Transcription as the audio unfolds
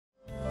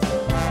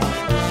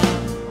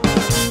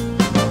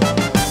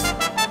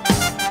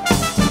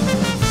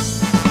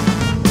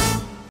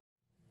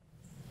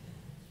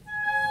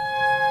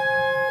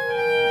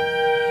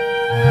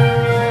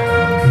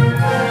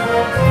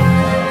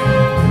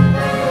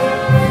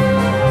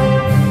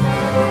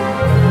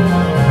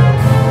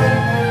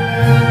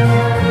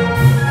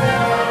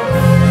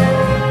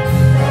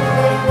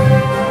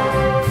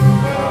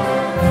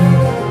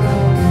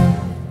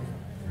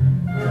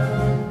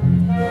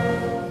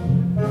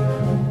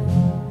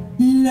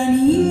La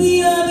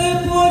niña de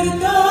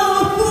puerta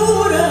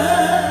oscura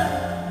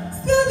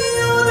se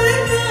dio de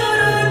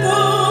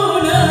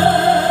caracona.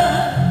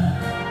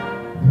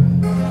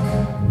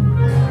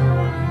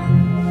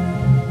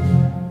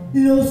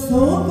 Los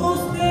ojos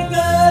de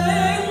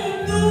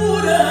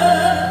calentura,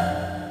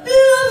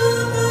 la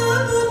boca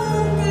como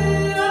un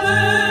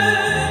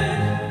clavel.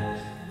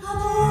 ¿A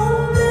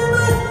dónde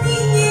vas,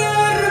 niña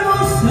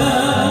hermosa?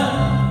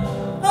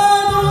 ¿A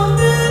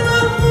dónde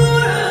vas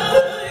por ahí?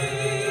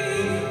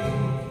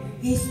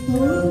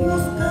 Estoy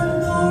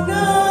buscando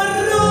una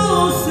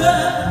rosa,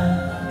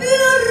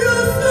 la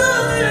rosa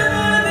del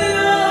mar de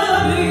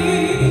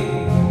abril,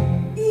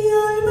 y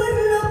al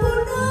verla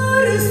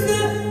ponerse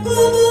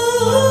como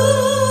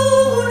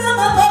una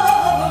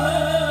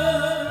amapola,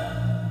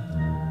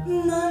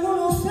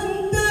 Manolo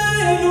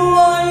Centeno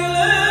ahí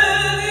le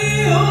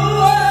dio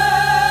a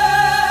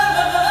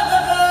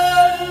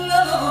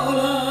la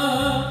bola.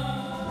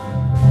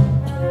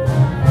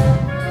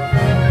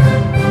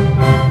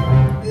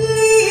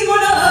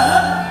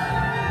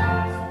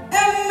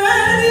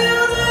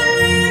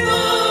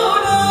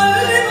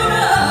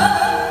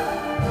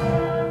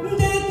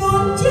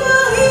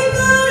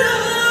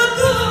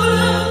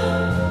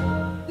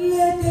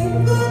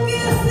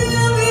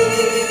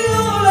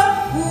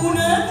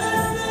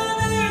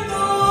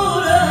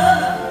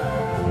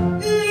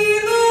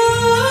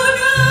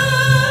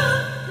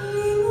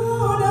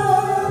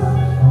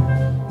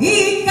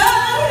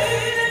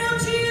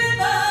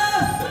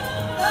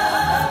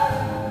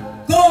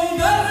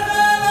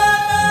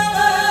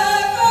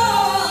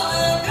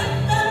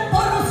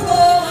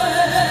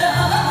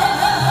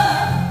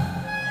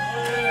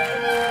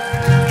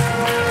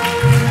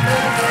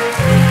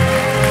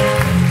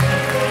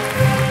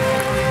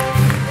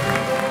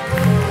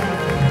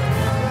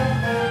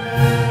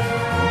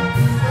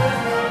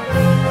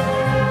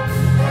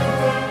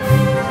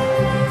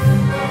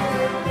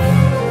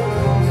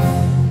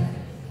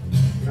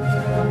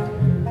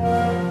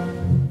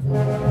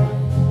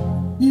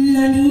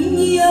 La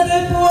niña de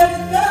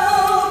puerta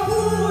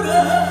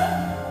oscura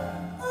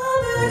a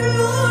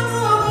verlo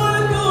no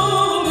volvió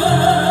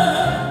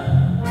más.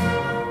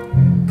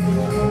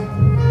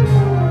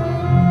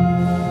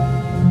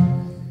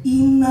 Y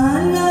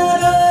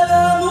Málaga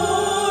la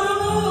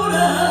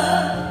murmura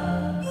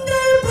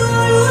del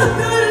palo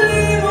hasta el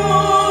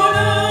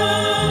Limona.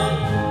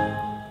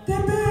 Qué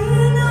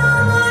pena,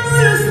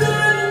 Manuel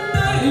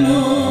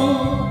Centeno,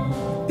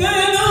 que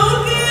no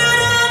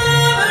quiera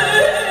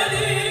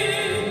venir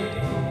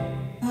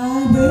a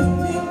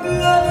verte.